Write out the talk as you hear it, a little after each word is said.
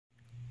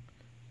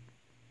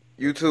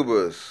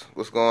YouTubers,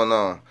 what's going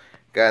on?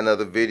 Got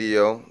another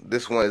video.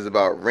 This one is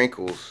about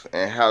wrinkles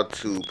and how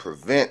to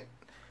prevent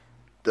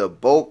the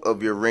bulk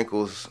of your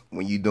wrinkles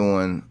when you're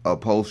doing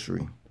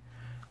upholstery.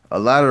 A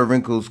lot of the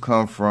wrinkles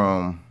come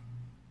from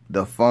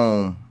the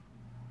foam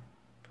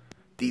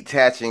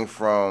detaching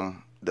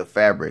from the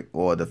fabric,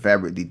 or the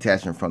fabric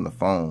detaching from the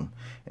foam.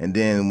 And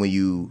then when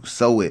you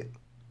sew it,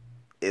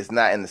 it's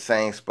not in the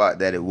same spot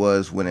that it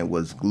was when it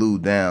was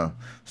glued down.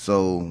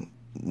 So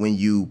when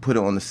you put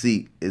it on the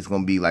seat, it's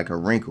going to be like a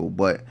wrinkle.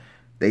 But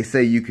they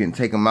say you can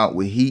take them out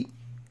with heat,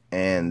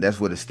 and that's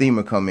where the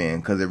steamer come in,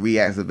 because it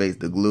reactivates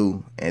the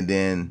glue, and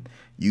then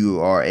you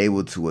are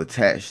able to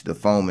attach the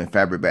foam and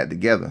fabric back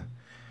together.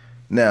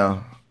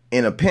 Now,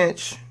 in a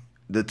pinch,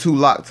 the two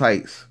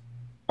Loctites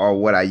are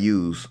what I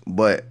use,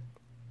 but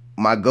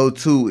my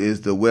go-to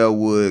is the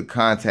Wellwood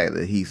contact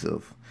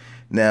adhesive.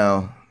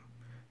 Now,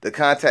 the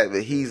contact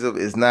adhesive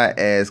is not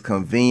as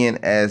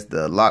convenient as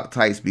the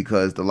Loctites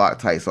because the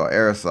Loctites are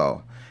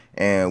aerosol.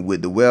 And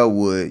with the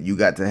Wellwood, you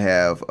got to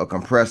have a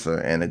compressor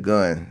and a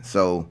gun.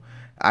 So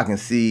I can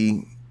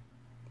see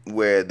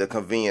where the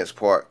convenience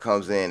part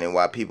comes in and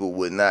why people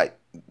would not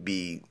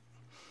be,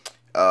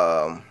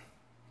 they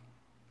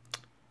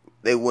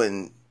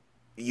wouldn't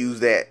use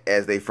that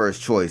as their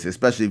first choice,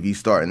 especially if you're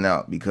starting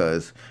out,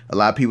 because a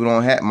lot of people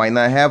might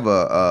not have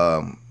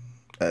a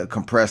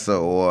compressor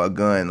or a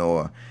gun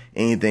or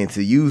anything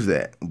to use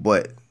that,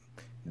 but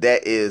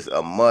that is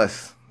a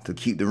must to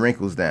keep the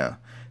wrinkles down.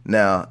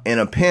 Now, in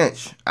a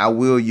pinch, I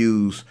will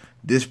use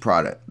this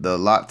product, the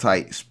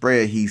Loctite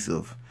spray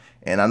adhesive.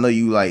 And I know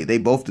you like, they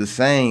both the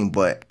same,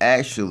 but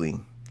actually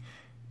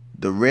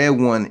the red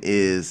one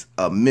is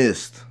a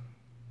mist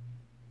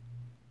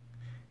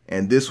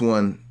and this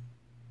one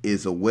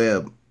is a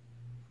web.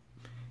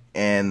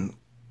 And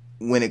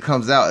when it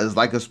comes out, it's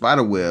like a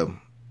spider web,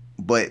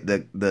 but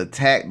the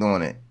tack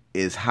on it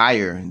is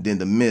higher than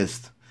the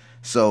mist.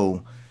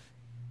 So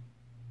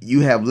you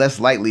have less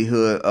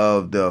likelihood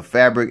of the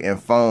fabric and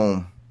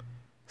foam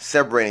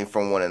separating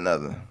from one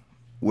another.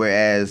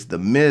 Whereas the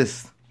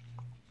mist,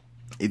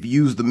 if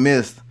you use the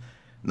mist,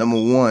 number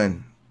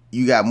one,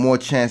 you got more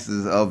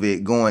chances of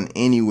it going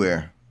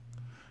anywhere,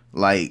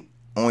 like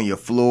on your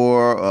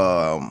floor,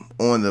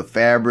 on the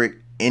fabric,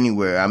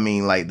 anywhere. I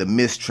mean, like the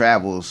mist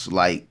travels,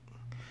 like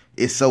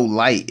it's so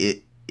light,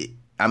 it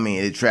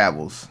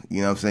travels.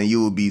 You know what I'm saying?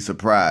 You will be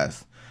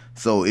surprised.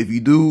 So if you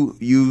do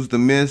use the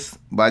mist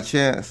by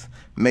chance,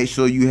 make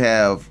sure you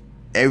have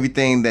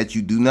everything that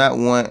you do not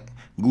want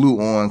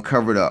glue on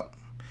covered up.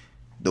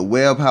 The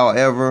web,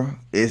 however,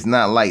 is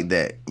not like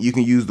that. You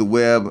can use the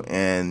web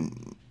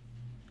and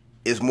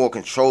it's more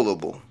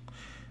controllable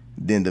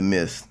than the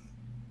mist.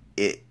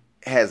 It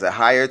has a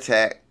higher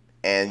tack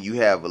and you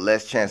have a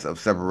less chance of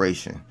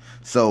separation.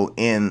 So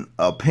in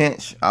a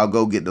pinch, I'll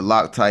go get the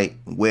Loctite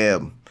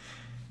web.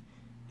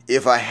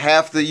 If I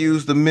have to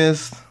use the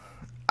mist,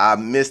 I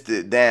mist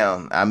it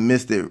down.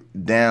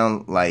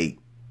 Like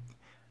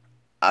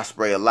I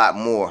spray a lot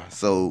more.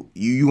 So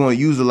you want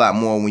to use a lot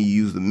more when you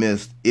use the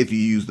mist, if you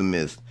use the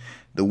mist.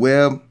 The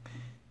web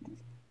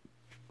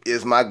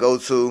is my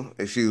go-to,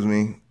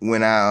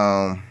 when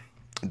I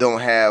don't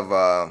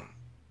have,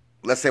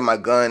 let's say my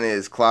gun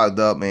is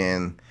clogged up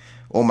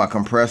or my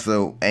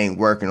compressor ain't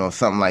working or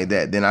something like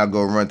that. Then I'll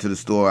go run to the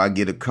store, I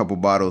get a couple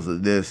bottles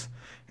of this,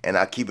 and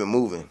I keep it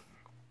moving.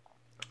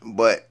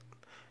 But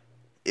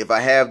if I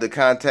have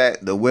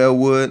the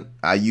Wellwood,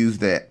 I use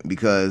that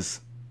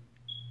because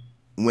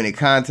when it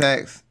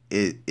contacts,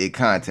 it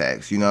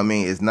contacts. You know what I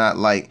mean? It's not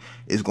like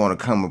it's going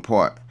to come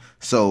apart.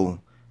 So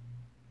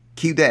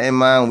keep that in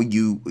mind when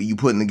you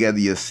putting together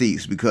your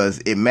seats, because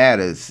it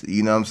matters.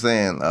 You know what I'm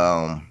saying?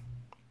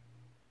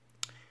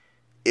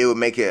 It would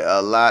make it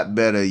a lot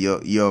better.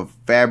 Your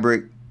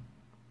fabric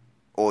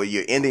or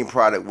your ending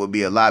product will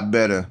be a lot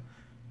better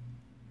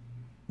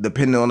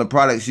depending on the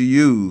products you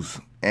use.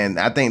 And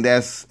I think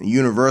that's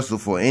universal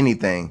for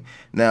anything.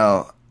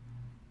 Now,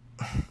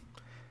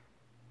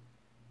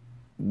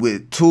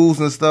 with tools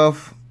and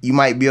stuff, you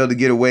might be able to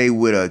get away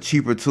with a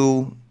cheaper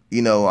tool.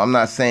 You know, I'm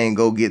not saying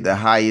go get the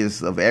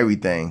highest of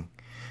everything.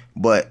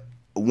 But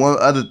one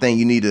other thing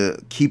you need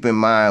to keep in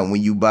mind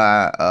when you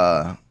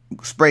buy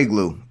spray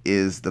glue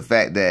is the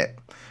fact that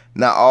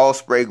not all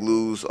spray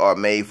glues are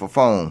made for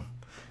foam.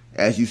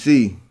 As you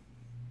see,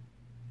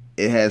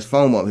 it has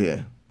foam up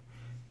here.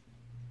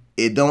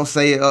 It don't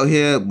say it up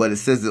here, but it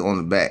says it on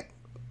the back.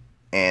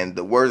 And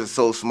the words are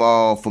so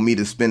small for me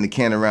to spin the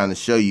can around to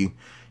show you,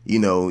 you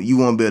know, you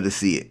won't be able to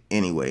see it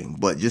anyway.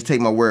 But just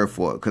take my word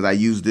for it, because I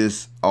use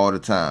this all the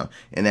time.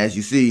 And as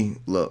you see,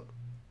 look,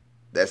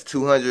 that's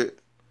 200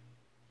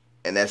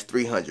 and that's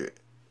 300.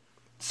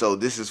 So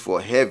this is for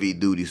heavy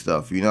duty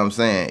stuff. You know what I'm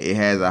saying? It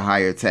has a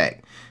higher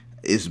tack.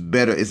 It's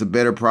better. It's a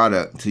better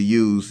product to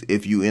use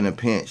if you in a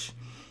pinch.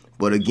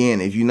 But again,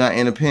 if you're not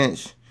in a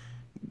pinch,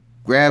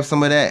 grab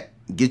some of that.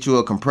 Get you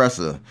a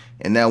compressor.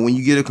 And now when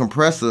you get a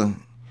compressor,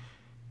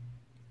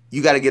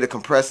 you got to get a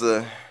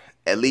compressor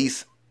at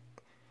least.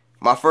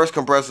 My first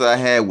compressor I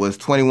had was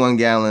 21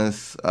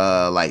 gallons,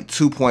 like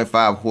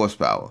 2.5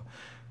 horsepower.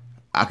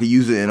 I could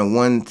use it in a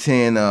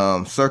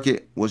 110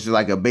 circuit, which is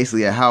like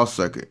basically a house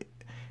circuit.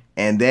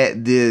 And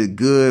that did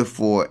good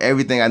for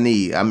everything I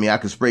need. I mean, I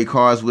could spray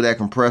cars with that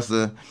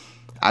compressor.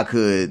 I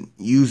could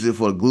use it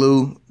for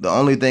glue. The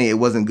only thing it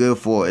wasn't good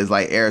for is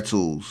like air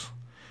tools.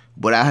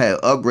 But I had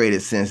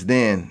upgraded since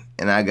then,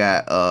 and I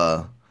got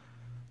a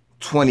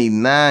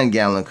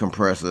 29-gallon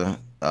compressor.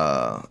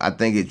 I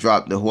think it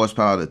dropped the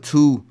horsepower to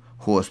 2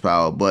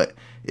 horsepower, but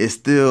it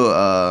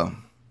still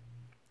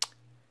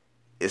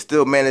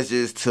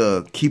manages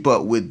to keep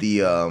up with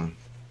the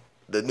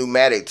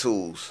pneumatic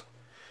tools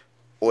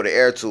or the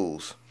air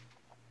tools.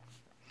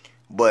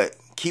 But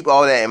keep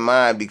all that in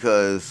mind,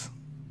 because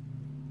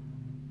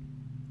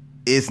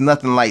it's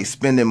nothing like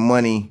spending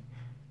money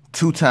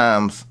 2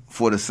 times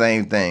for the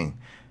same thing.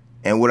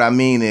 And what I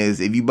mean is,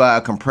 if you buy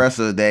a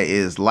compressor that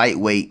is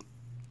lightweight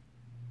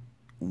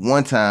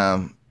one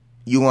time,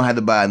 you're going to have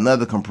to buy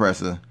another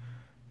compressor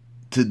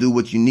to do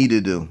what you need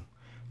to do.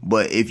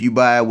 But if you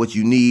buy what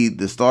you need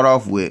to start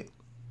off with,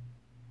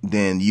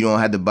 then you don't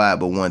have to buy it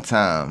but one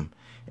time.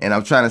 And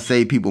I'm trying to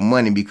save people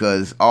money,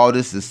 because all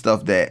this is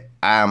stuff that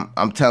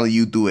I'm telling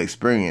you through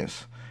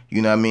experience.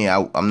 You know what I mean?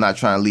 I'm not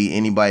trying to lead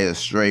anybody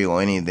astray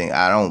or anything.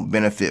 I don't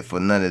benefit for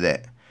none of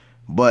that.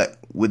 But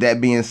with that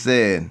being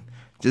said,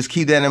 just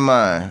keep that in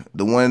mind.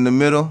 The one in the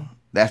middle,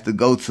 that's the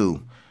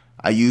go-to.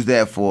 I use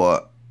that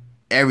for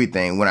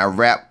everything. When I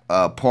wrap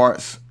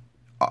parts,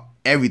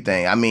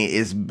 everything. I mean,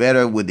 it's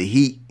better with the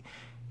heat.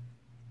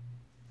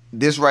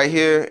 This right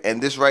here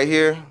and this right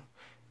here,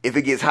 if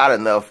it gets hot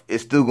enough,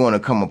 it's still going to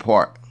come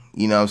apart.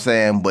 You know what I'm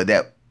saying? But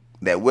that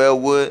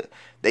weldwood,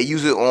 they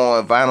use it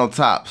on vinyl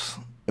tops.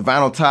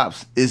 Vinyl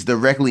tops is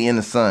directly in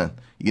the sun.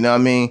 You know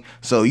what I mean?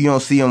 So you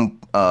don't see them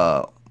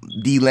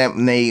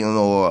delaminating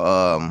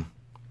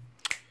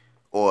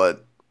or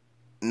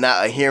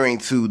not adhering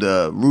to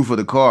the roof of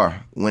the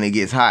car when it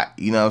gets hot.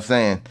 You know what I'm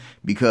saying?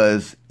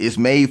 Because it's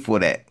made for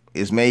that.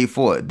 It's made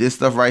for it. This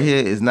stuff right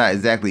here is not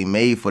exactly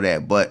made for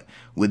that. But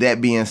with that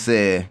being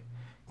said,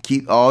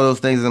 keep all those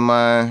things in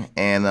mind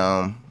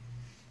and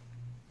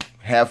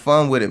have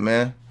fun with it,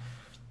 man.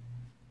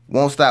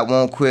 Won't stop,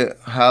 won't quit.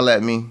 Holla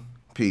at me.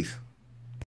 Peace.